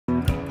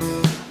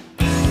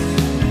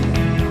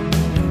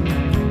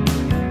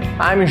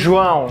I'm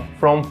Joao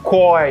from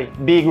KOI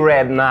Big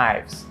Red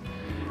Knives.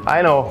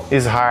 I know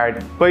it's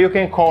hard, but you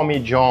can call me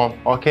John,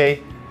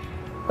 okay?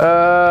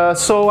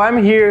 So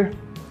I'm here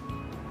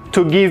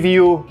to give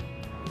you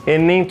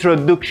an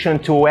introduction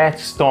to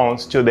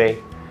whetstones today.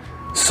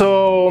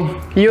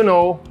 So, you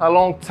know, a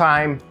long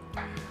time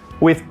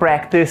with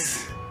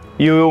practice,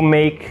 you will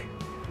make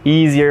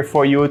easier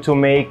for you to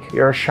make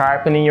your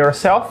sharpening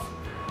yourself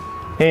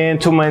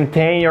and to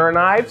maintain your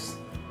knives.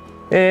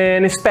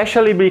 And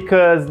especially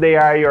because they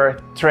are your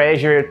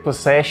treasured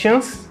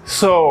possessions.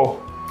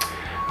 So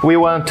we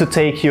want to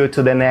take you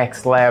to the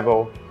next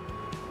level.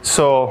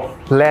 So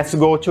let's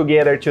go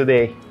together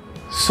today.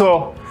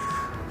 So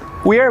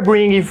we are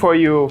bringing for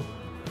you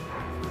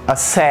a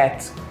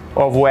set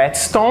of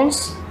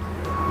whetstones,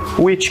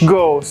 which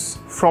goes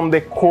from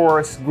the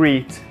coarse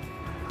grit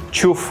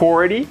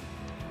 240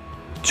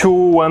 to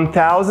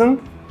 1000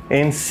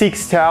 and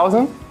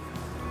 6000.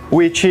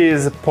 Which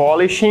is a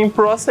polishing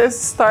process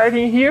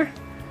starting here.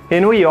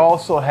 And we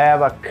also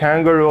have a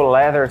kangaroo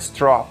leather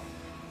strop,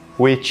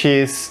 which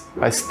is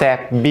a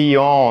step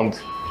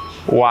beyond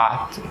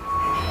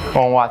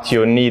what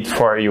you need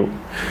for you.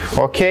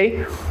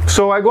 Okay,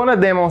 so I'm gonna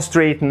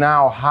demonstrate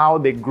now how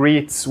the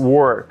grits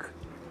work,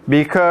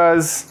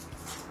 because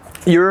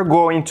you're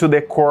going to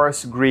the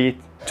coarse grit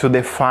to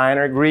the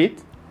finer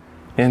grit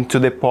and to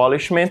the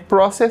polishment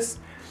process.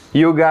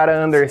 You gotta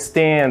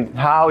understand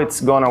how it's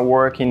gonna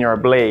work in your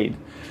blade.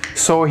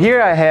 So here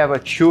I have a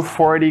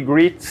 240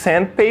 grit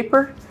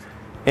sandpaper,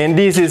 and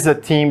this is a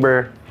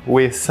timber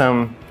with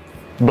some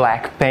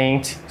black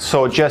paint.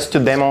 So just to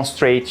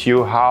demonstrate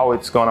you how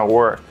it's gonna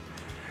work.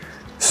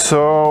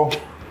 So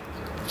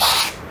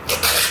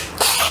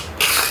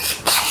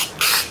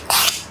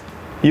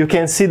you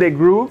can see the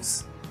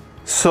grooves.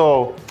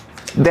 So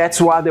that's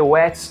what the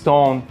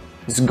whetstone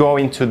is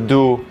going to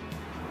do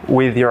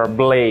with your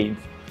blade.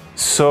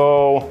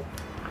 So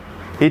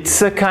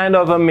it's a kind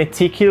of a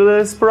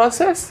meticulous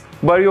process,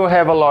 but you'll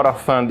have a lot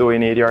of fun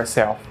doing it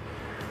yourself.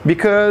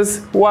 Because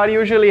what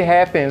usually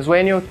happens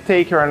when you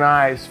take your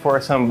knives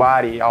for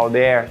somebody out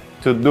there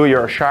to do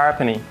your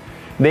sharpening,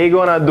 they're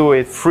gonna do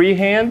it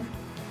freehand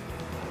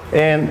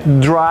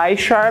and dry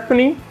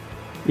sharpening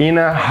in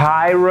a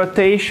high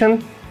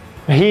rotation,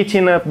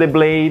 heating up the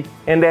blade,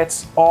 and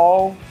that's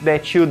all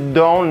that you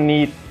don't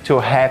need to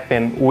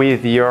happen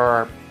with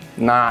your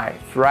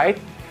knife, right?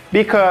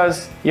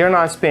 Because you're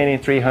not spending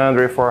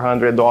 $300,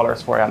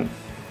 $400 for a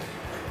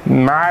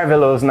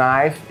marvelous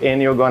knife,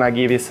 and you're gonna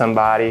give it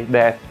somebody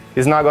that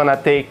is not gonna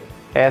take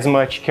as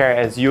much care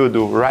as you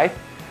do, right?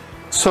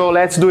 So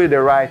let's do it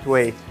the right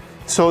way.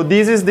 So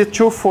this is the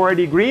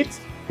 240 grit,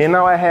 and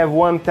now I have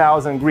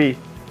 1000 grit,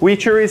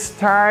 which is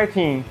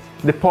starting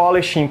the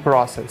polishing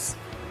process,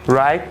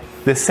 right?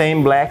 The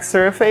same black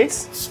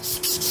surface.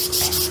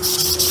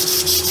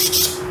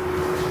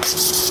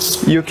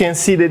 You can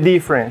see the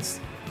difference.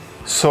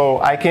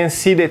 So I can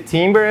see the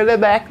timber at the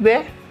back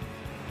there,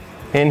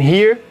 and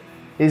here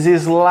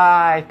is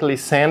slightly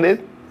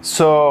sanded,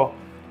 so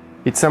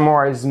it's a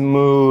more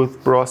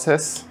smooth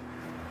process.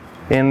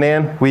 And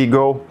then we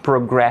go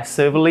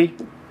progressively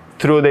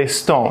through the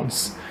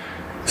stones.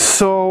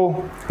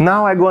 So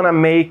now I'm gonna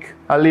make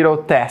a little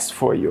test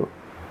for you.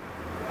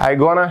 I'm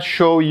gonna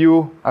show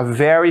you a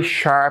very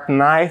sharp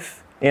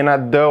knife and a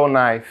dull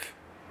knife.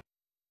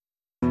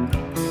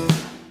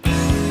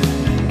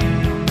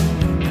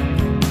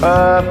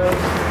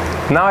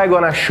 Now I'm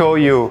gonna show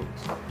you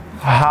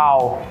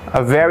how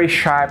a very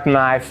sharp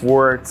knife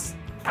works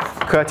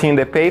cutting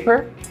the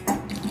paper,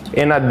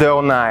 and a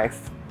dull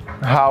knife,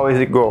 how does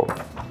it go.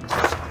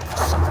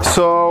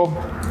 So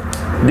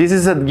this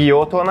is a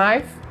Giotto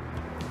knife,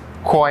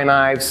 KOI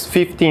Knives,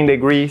 15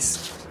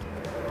 degrees,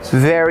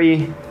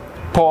 very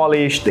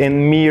polished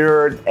and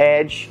mirrored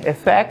edge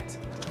effect.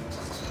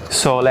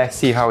 So let's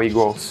see how it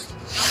goes.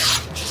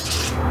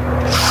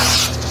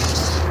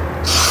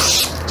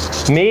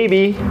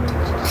 Maybe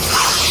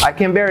I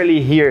can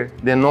barely hear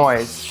the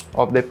noise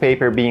of the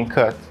paper being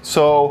cut.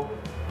 So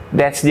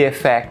that's the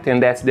effect,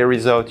 and that's the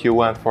result you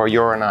want for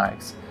your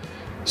knives.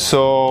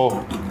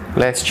 So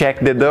let's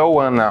check the dull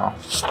one now.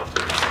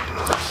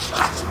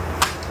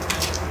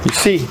 You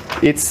see,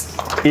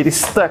 it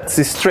stuck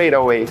straight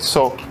away,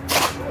 so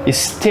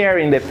it's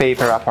tearing the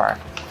paper apart.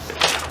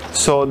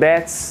 So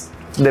that's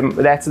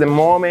the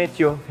moment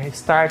you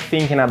start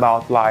thinking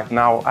about, like,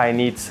 now I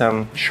need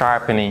some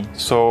sharpening.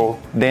 So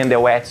then the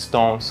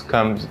whetstones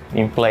comes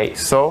in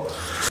place. So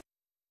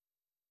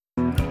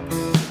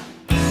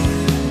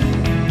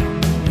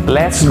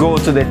let's go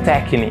to the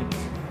technique.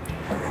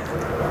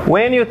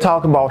 When you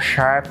talk about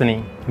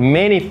sharpening,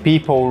 many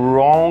people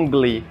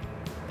wrongly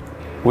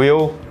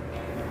will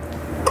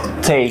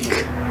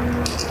take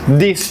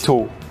this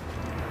tool,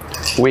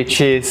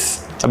 which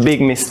is a big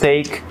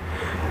mistake.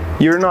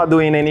 You're not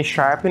doing any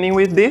sharpening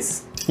with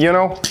this, you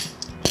know.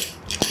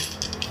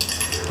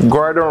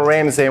 Gordon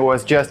Ramsay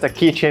was just a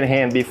kitchen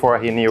hand before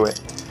he knew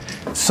it.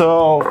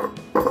 So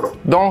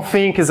don't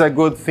think it's a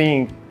good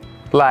thing,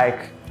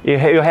 like you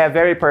have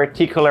very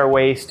particular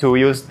ways to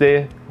use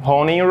the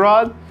honing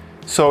rod,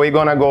 so we're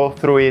gonna go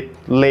through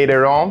it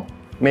later on,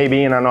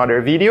 maybe in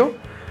another video.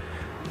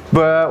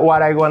 But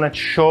what I'm gonna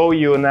show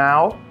you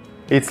now,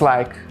 it's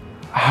like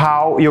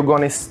how you're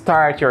gonna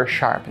start your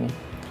sharpening.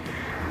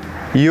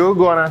 You're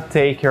gonna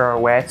take your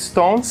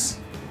whetstones,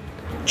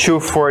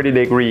 240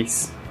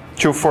 degrees,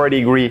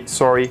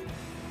 sorry,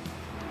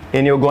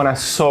 and you're gonna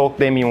soak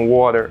them in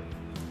water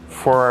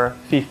for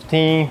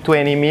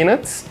 15-20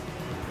 minutes.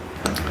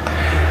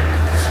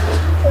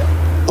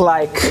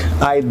 Like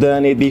I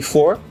done it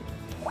before.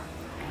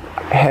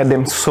 I had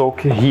them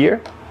soak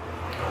here.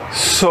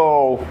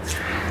 So,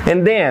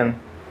 and then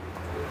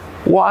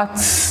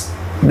what's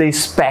the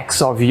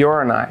specs of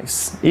your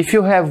knives? If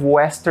you have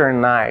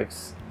Western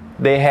knives,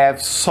 they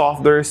have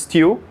softer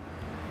steel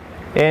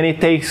and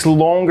it takes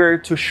longer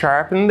to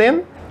sharpen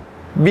them,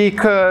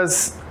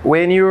 because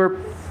when you're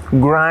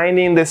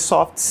grinding the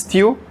soft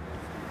steel,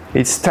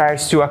 it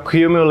starts to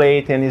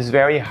accumulate and it's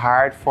very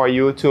hard for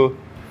you to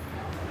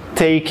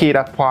take it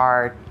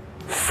apart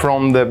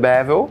from the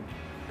bevel.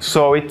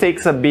 So it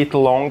takes a bit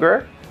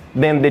longer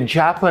than the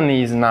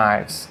Japanese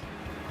knives,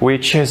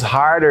 which is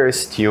harder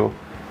steel.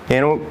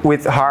 And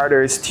with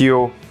harder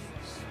steel,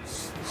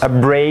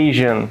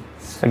 abrasion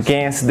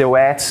against the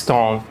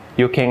whetstone,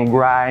 you can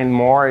grind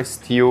more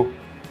steel,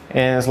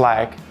 and it's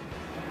like,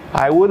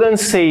 I wouldn't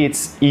say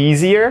it's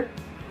easier,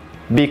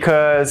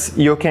 because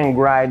you can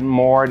grind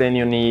more than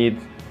you need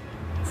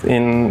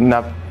in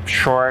a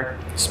short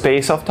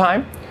space of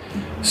time.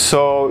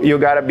 So you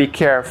gotta be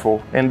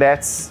careful, and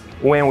that's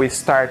when we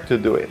start to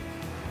do it,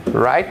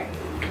 right?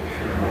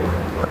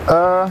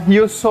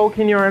 You soak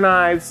in your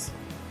knives,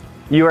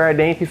 you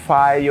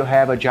identify you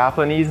have a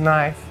Japanese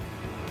knife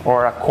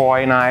or a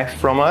KOI knife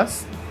from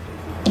us.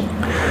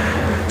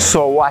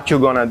 So what you're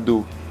gonna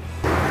do,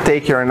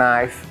 take your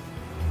knife,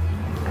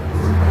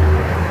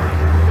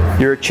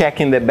 you're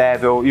checking the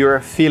bevel, you're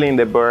feeling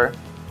the burr.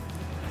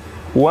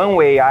 One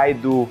way I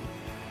do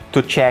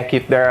to check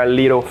if there are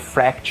little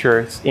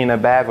fractures in a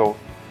bevel,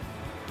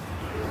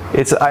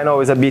 I know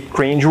it's a bit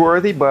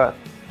cringeworthy, but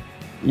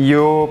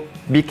you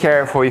be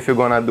careful if you're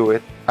gonna do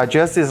it. I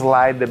just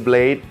slide the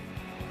blade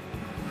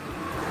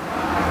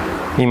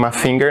in my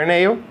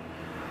fingernail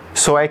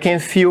so I can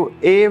feel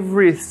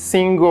every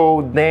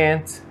single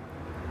dent.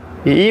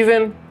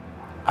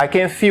 I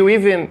can feel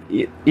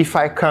even if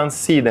I can't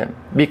see them,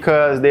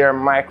 because they are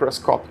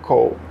microscopic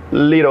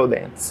little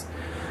dents.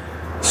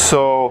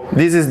 So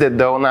this is the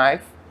dull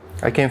knife.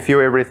 I can feel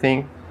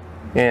everything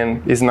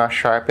and it's not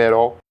sharp at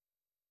all.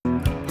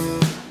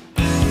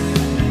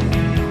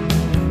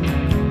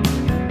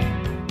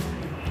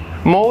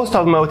 Most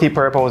of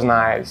multi-purpose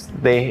knives,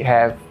 they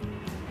have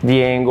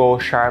the angle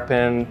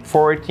sharpened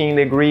 14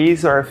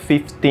 degrees or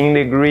 15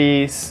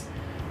 degrees,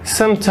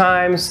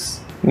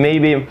 sometimes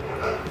maybe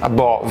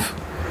above.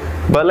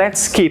 But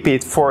let's keep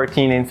it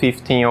 14 and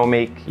 15, it'll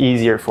make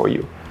easier for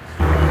you.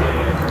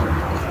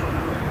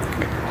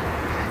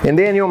 And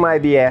then you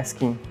might be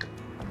asking,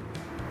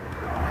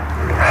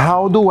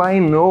 how do I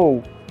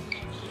know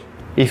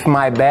if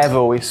my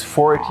bevel is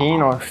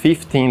 14 or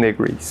 15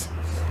 degrees?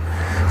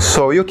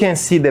 So you can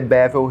see the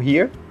bevel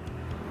here.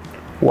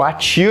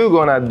 What you're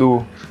gonna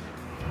do,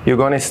 you're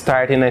gonna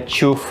start in a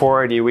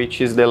 240,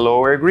 which is the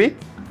lower grit.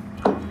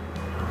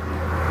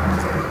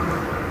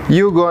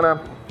 Your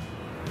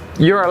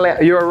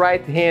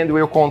right hand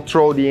will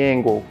control the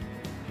angle.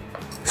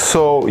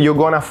 So you're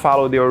gonna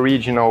follow the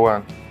original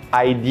one,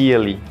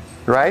 ideally,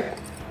 right?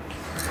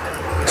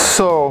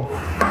 So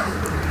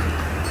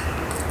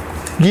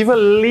give a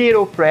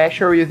little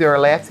pressure with your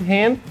left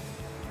hand,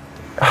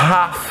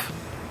 half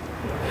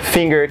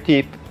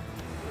fingertip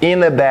in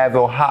the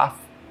bevel, half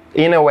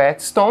in a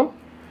whetstone,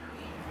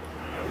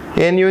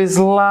 and you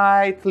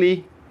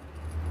slightly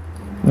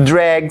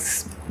drag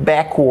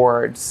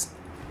backwards,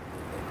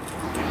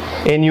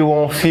 and you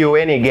won't feel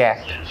any gap.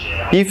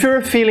 If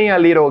you're feeling a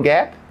little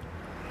gap,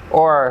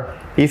 or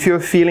if you're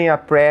feeling a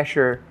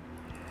pressure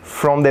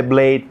from the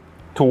blade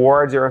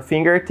towards your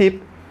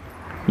fingertip,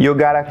 you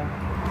gotta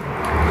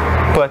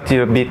put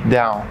it a bit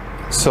down.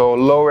 So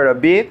lower a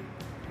bit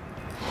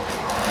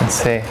and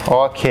say,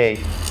 okay,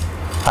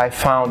 I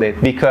found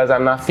it, because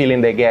I'm not feeling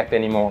the gap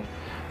anymore.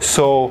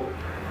 So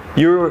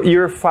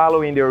you're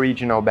following the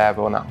original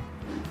bevel now.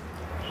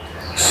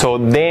 So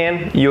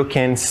then you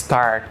can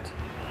start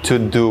to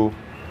do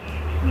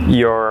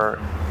your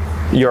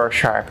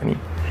sharpening.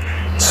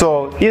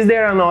 So is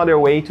there another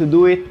way to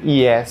do it?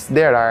 Yes,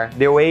 there are.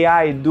 The way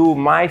I do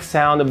might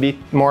sound a bit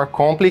more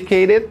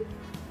complicated,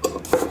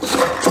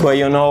 but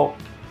you know,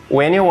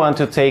 when you want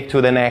to take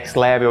to the next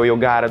level, you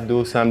gotta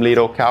do some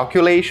little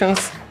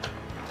calculations.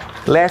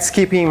 Let's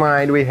keep in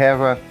mind we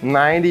have a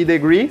 90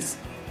 degrees.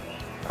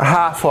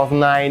 Half of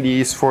 90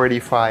 is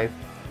 45,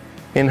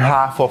 and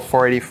half of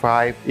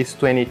 45 is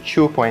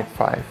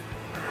 22.5.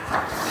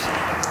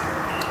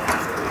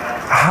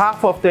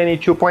 Half of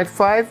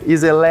 22.5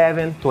 is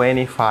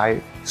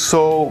 1125.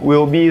 So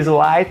we'll be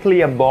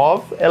slightly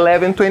above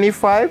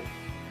 1125.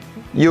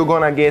 You're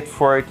gonna get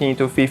 14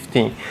 to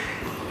 15.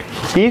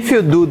 If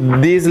you do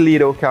this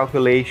little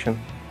calculation,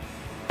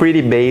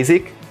 pretty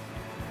basic,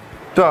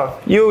 So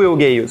you will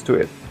get used to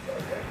it.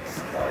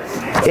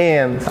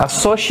 And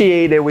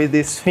associated with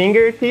this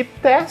fingertip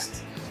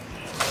test,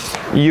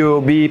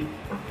 you'll be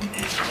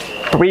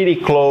pretty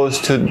close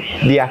to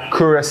the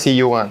accuracy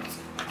you want,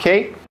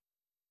 okay?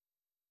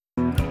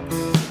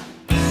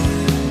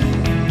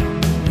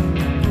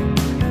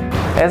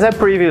 As I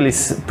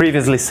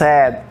previously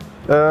said,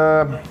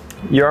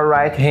 your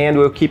right hand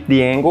will keep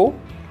the angle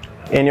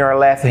and your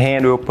left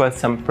hand will put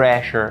some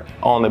pressure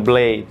on the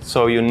blade.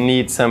 So you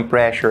need some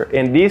pressure,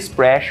 and this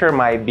pressure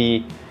might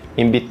be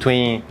in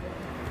between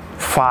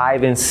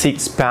 5 and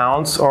 6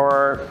 pounds,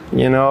 or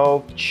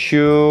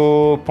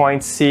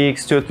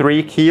 2.6 to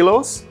 3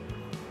 kilos,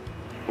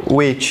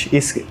 which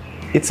is,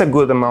 it's a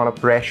good amount of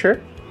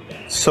pressure.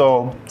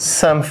 So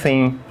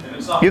something,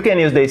 you can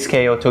use the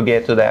scale to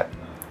get to that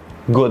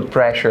good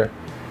pressure,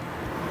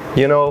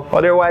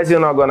 otherwise you're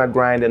not gonna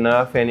grind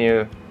enough and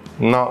you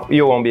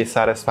won't be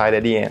satisfied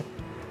at the end.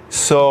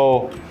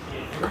 So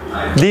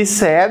this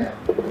said,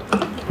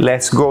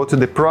 let's go to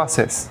the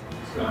process.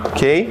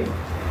 Okay,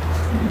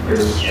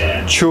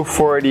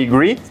 240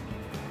 grit.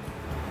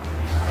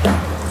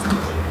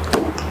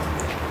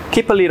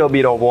 Keep a little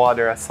bit of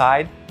water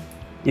aside.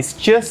 It's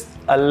just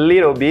a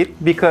little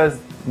bit because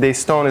the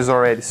stone is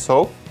already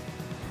soaked.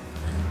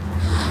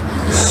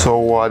 So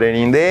water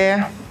in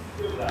there.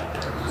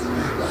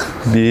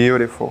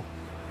 Beautiful.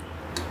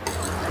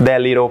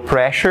 That little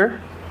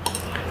pressure.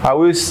 I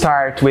will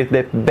start with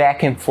the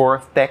back and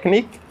forth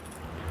technique.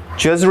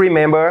 Just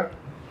remember,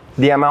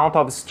 the amount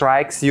of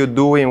strikes you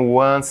do in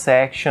one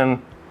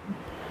section,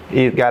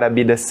 it gotta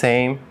be the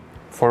same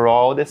for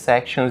all the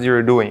sections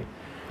you're doing,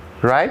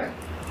 right?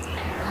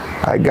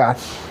 I got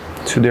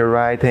to the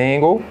right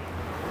angle.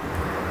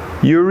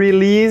 You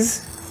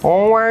release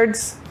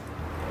onwards,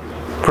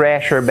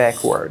 pressure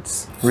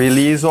backwards.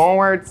 Release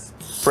onwards,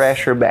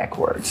 pressure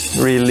backwards.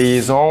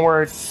 Release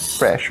onwards,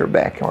 pressure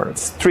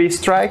backwards. 3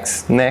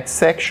 strikes, next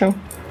section.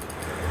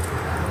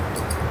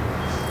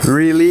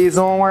 Release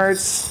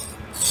onwards.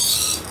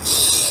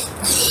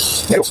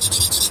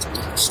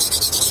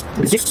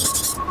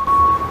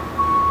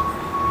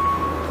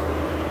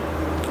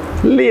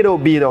 Little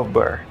bit of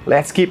burr.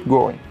 Let's keep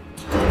going.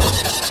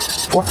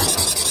 4.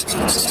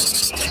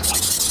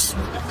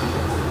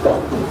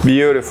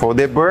 Beautiful.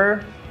 The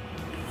burr,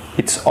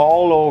 it's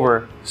all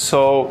over,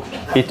 so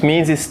it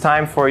means it's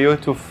time for you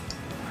to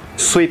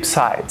sweep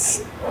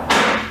sides.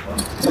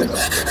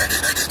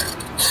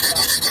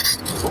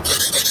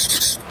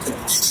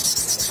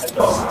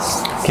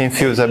 Can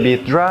feel a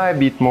bit dry, a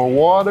bit more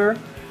water.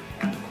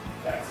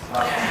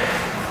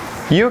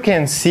 You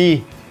can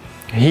see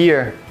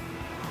here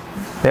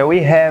that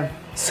we have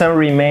some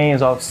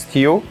remains of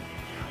steel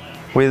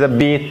with a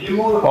bit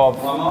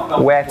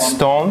of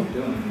whetstone.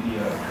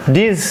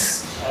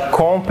 This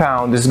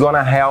compound is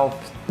gonna help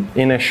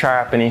in the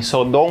sharpening,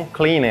 so don't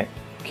clean it,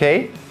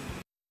 okay?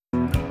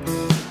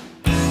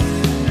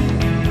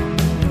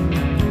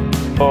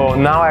 So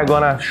now I'm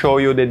gonna show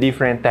you the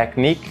different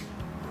technique,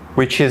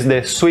 which is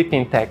the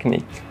sweeping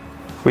technique,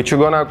 which you're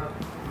gonna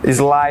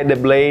slide the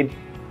blade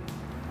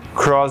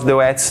across the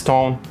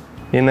whetstone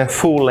in a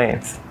full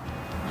length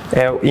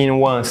in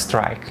one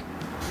strike.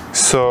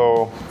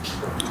 So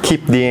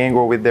keep the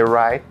angle with the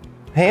right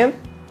hand,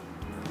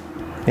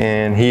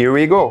 and here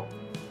we go.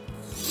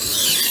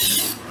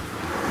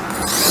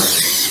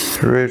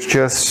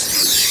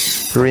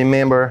 Just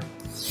remember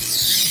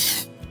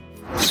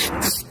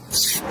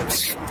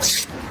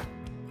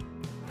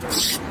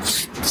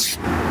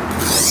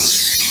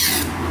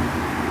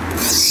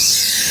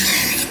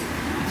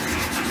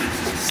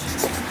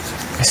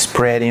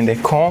spreading the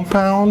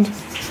compound.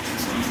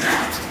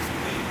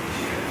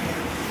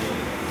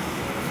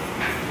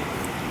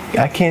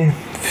 I can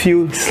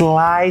feel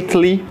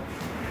slightly.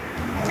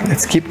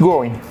 Let's keep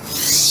going.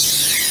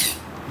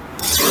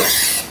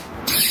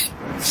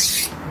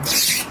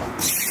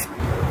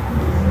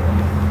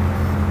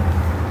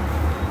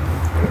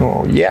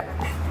 Oh yeah.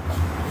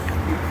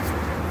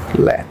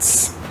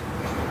 Let's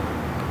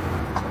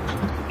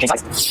change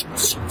size.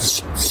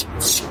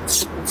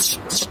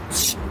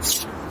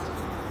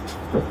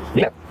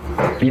 Yeah.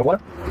 Clean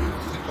water.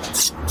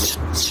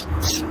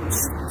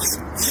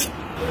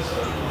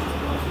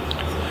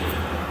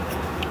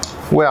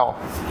 Well,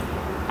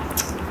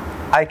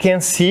 I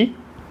can see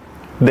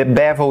the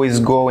bevel is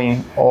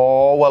going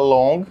all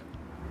along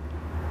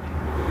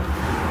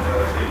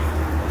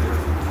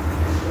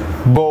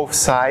both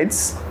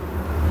sides,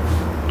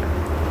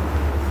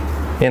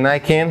 and I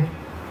can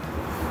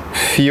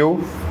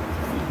feel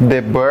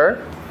the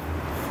burr,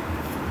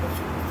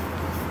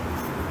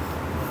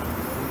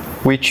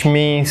 which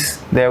means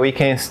that we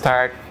can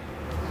start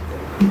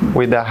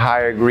with a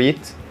higher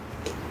grit,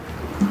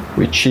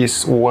 which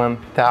is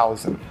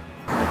 1000.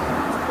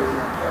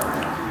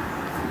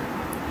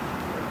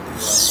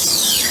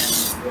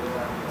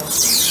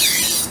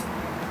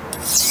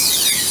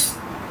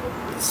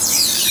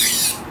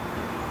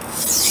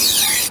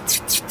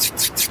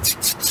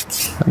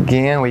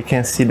 Again, we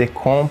can see the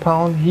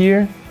compound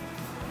here.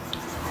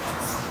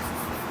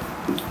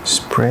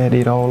 Spread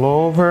it all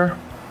over.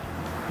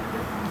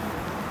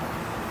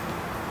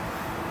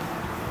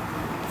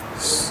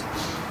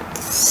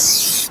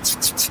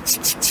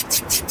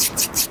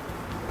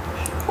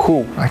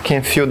 Cool, I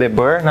can feel the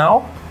burr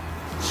now.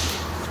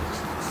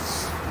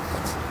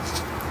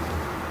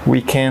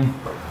 We can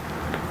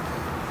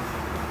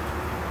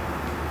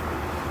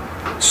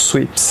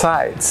sweep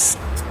sides.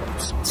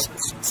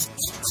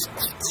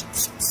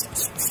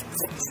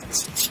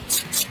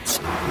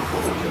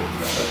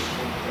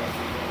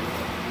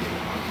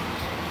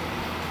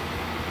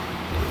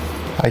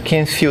 I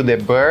can feel the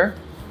burr.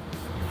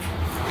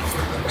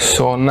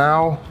 So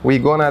now we're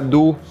gonna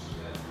do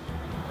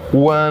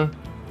one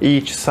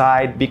each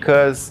side,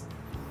 because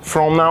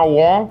from now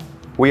on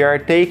we are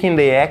taking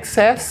the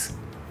excess,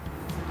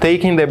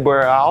 taking the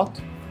burr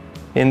out,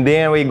 and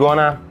then we're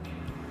gonna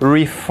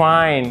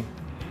refine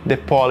the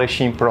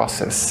polishing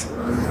process.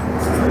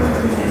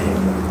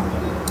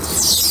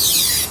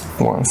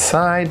 One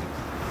side,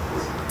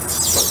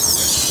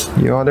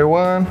 the other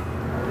one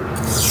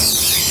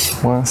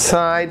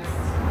side,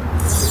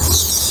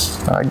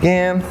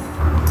 again,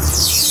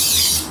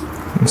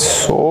 and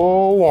so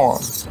on.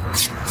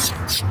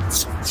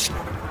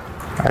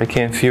 I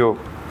can feel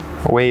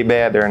way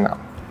better now.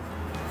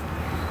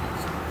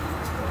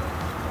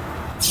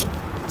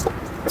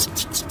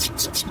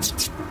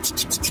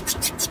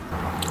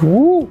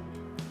 Woo!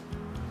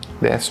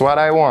 That's what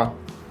I want.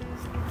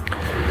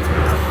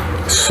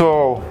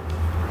 So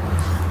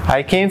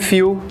I can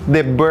feel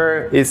the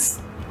burr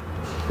is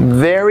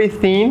very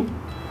thin.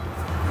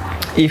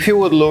 If you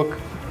would look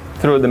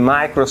through the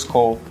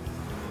microscope,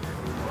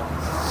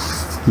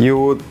 you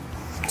would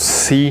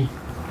see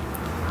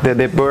that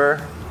the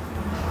burr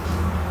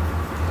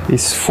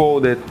is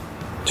folded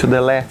to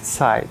the left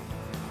side.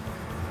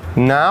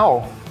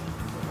 Now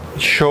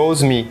it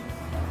shows me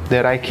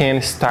that I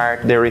can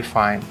start the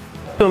refine.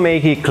 To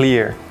make it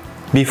clear,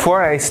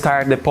 before I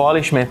start the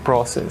polishment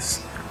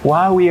process,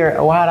 what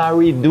are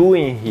we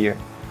doing here?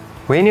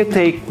 When you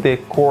take the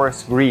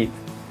coarse grit,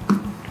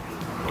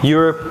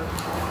 you're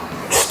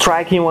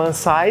striking one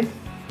side,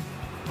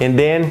 and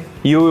then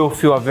you will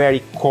feel a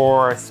very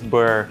coarse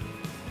burr,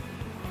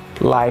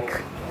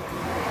 like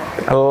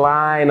a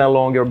line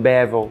along your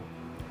bevel,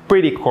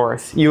 pretty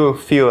coarse, you will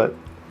feel it.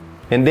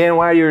 And then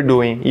what you're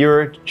doing,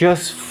 you're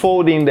just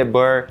folding the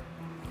burr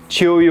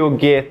till you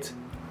get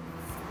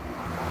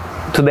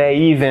to the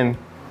even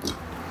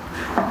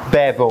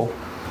bevel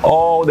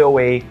all the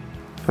way,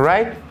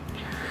 right?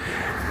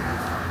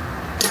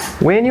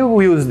 When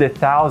you use the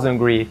 1000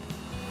 grit,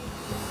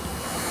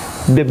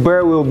 the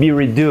burr will be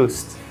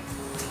reduced,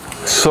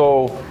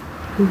 so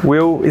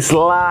will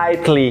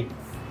slightly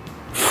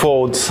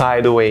fold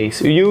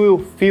sideways. You will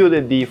feel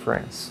the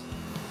difference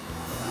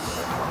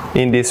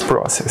in this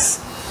process.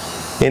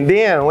 And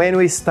then when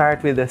we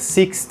start with the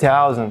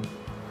 6000,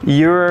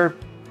 you're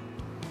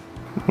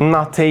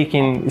not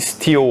taking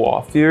steel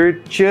off, you're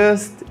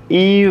just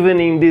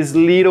evening these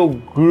little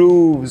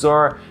grooves,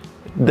 or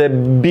the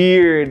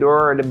beard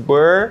or the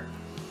burr,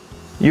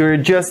 you're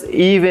just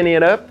evening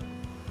it up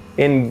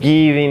and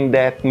giving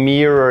that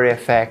mirror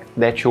effect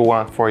that you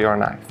want for your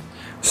knife.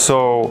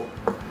 So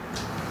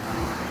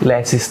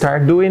let's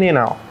start doing it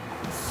now.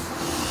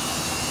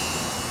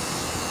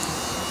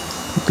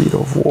 A bit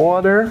of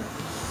water,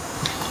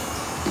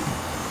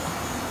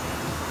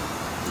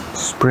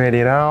 spread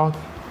it out,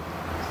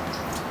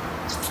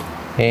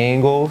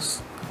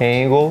 angles,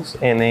 angles,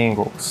 and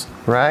angles,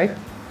 right?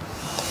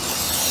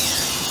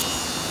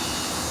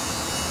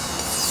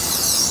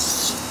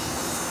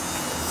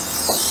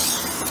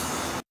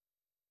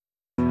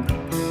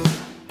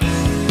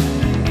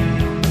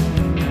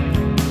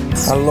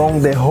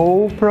 Along the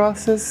whole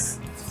process,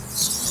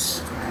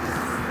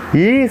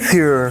 if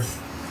you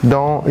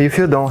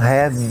don't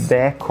have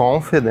that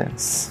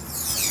confidence,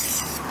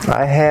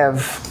 I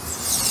have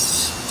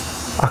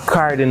a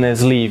cardinal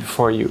sleeve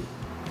for you,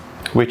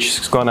 which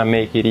is gonna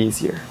make it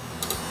easier.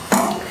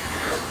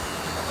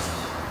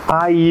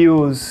 I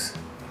use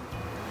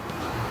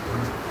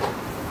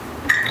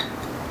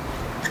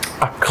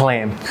a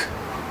clamp.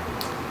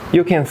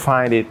 You can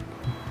find it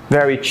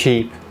very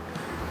cheap.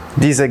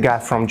 This I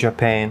got from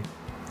Japan.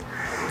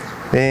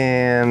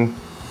 And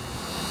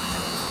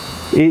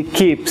it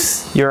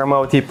keeps your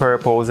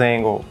multi-purpose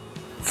angle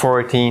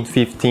 14,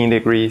 15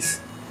 degrees.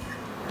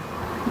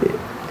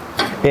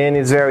 And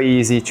it's very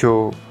easy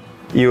to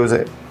use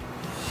it.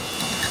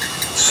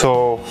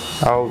 So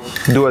I'll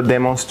do a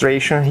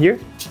demonstration here.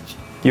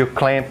 You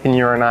clamp in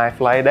your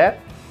knife like that.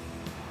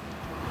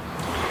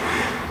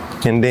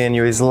 And then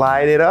you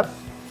slide it up.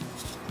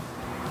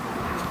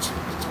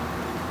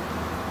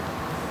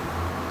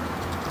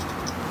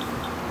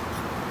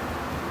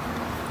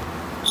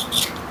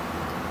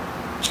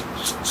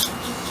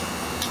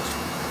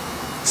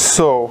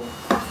 So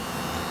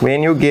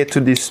when you get to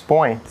this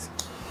point,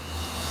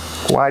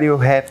 what you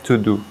have to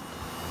do?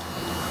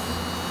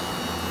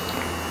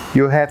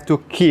 You have to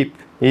keep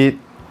it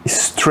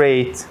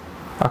straight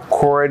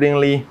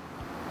accordingly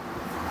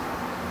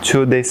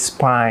to the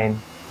spine.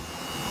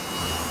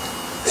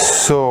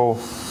 So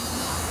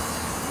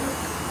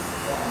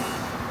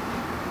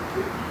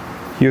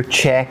you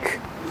check,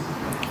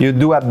 you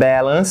do a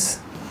balance,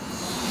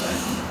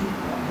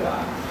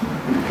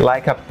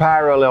 like a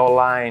parallel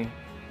line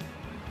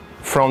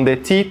from the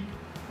tip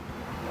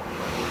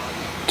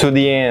to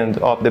the end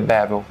of the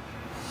bevel.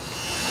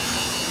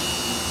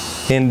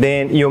 And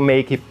then you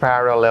make it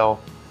parallel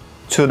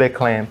to the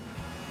clamp.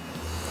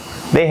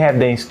 They have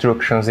the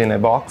instructions in a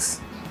box.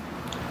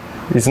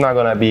 It's not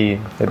gonna be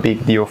a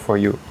big deal for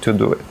you to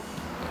do it.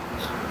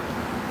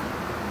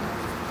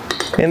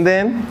 And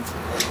then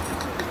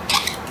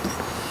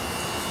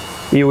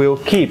you will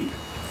keep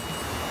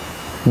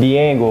the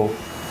angle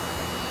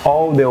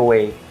all the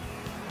way.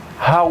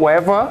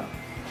 However,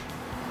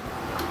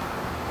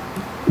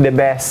 the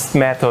best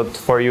method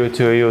for you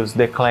to use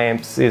the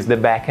clamps is the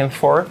back and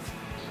forth,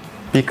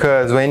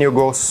 because when you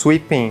go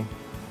sweeping,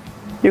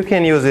 you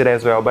can use it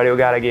as well, but you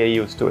gotta get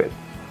used to it.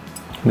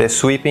 The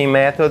sweeping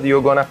method,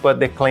 you're gonna put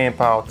the clamp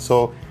out.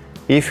 So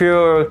if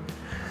you're,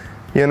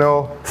 if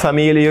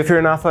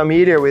you're not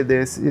familiar with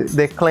this,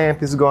 the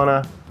clamp is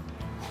gonna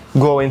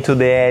go into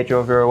the edge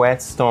of your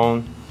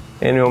whetstone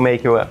and it will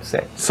make you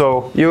upset.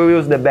 So you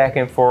use the back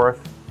and forth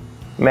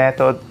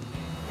method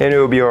and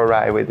you'll be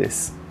alright with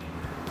this.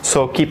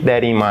 So keep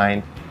that in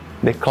mind.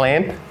 The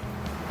clamp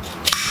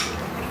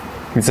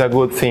is a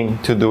good thing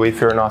to do if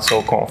you're not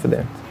so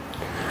confident.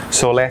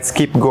 So let's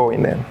keep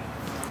going then.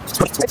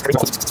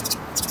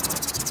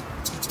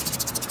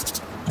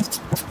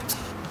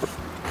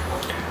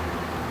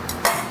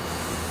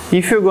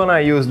 If you're gonna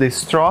use the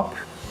strop,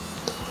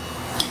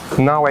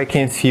 now I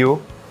can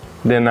feel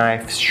the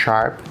knife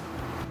sharp.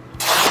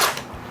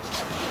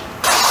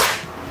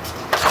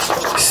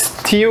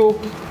 Still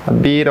a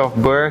bit of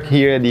burr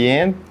here at the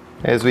end,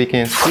 as we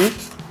can see.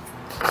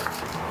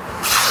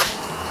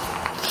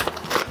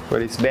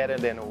 But it's better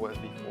than it was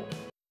before.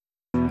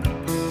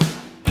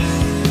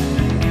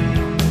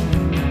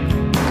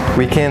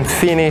 We can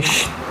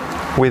finish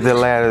with the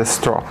leather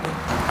strop.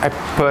 I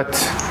put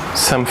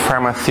some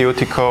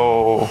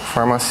pharmaceutical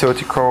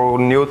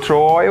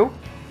neutral oil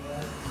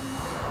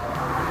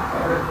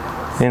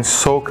and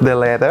soak the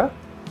leather.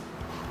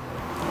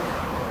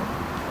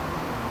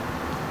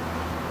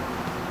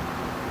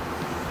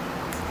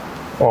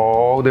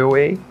 All the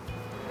way.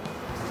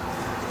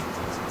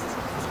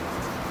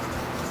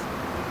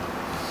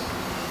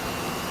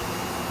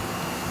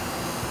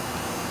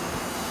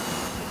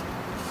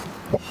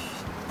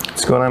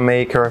 It's gonna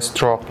make our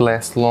strop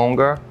last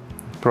longer,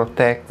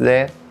 protect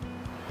that.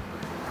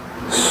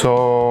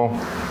 So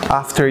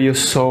after you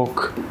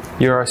soak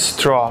your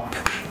strop,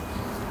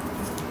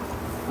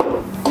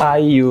 I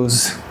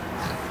use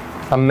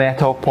a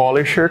metal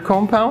polisher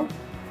compound.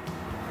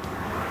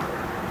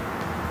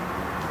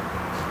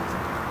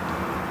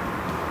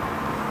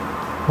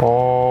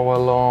 All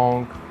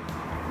along.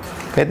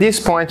 At this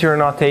point you're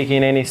not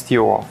taking any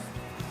steel off,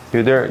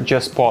 you're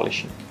just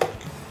polishing.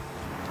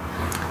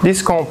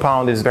 This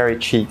compound is very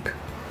cheap,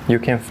 you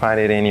can find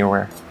it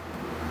anywhere.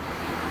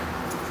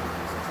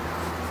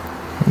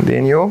 And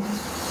then you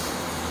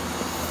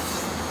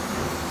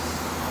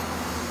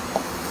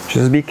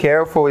just be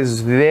careful,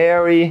 it's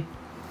very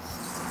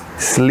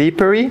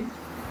slippery.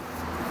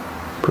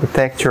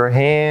 Protect your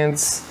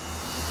hands.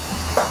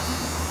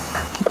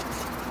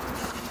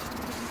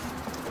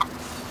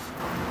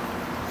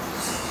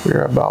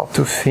 We're about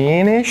to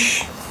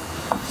finish.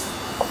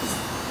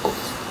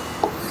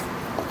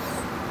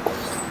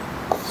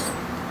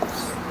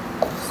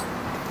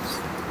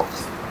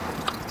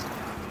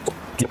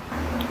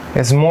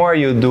 As more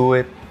you do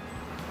it,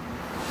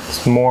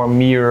 it's more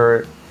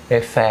mirror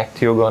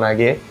effect you're gonna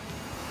get.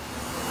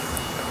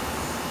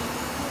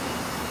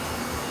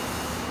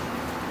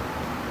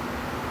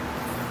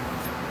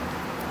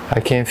 I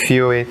can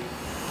feel it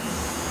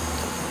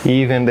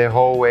even the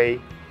whole way,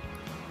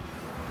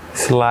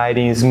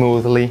 sliding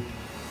smoothly.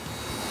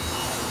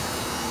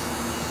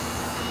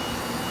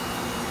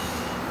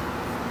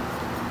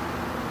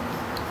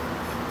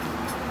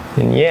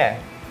 And yeah,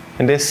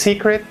 and the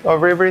secret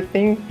of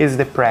everything is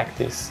the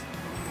practice.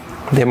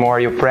 The more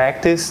you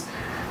practice,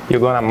 you're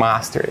gonna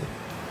master it.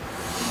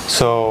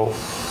 So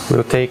it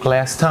will take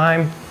less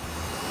time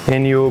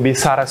and you'll be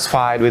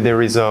satisfied with the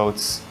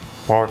results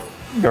of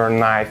your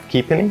knife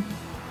keeping,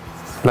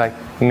 like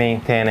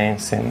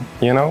maintenance, and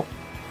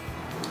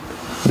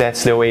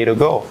that's the way to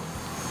go.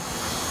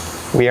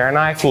 We are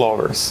knife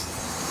lovers.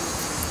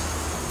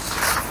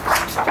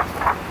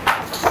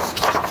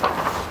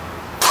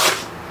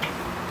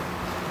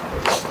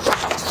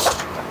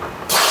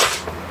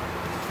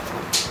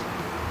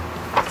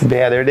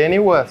 Better than it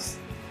was,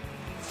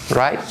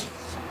 right?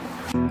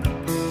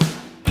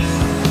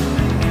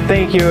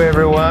 Thank you,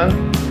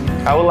 everyone.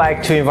 I would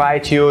like to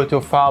invite you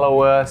to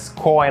follow us,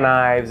 KOI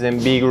Knives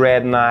and Big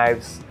Red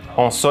Knives,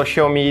 on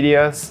social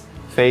medias,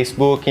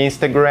 Facebook,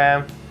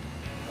 Instagram,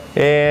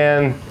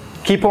 and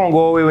keep on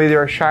going with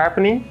your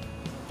sharpening.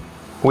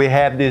 We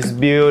have these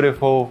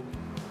beautiful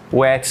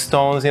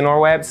whetstones in our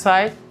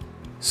website,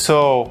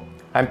 so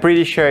I'm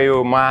pretty sure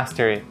you'll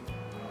master it.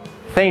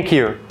 Thank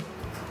you.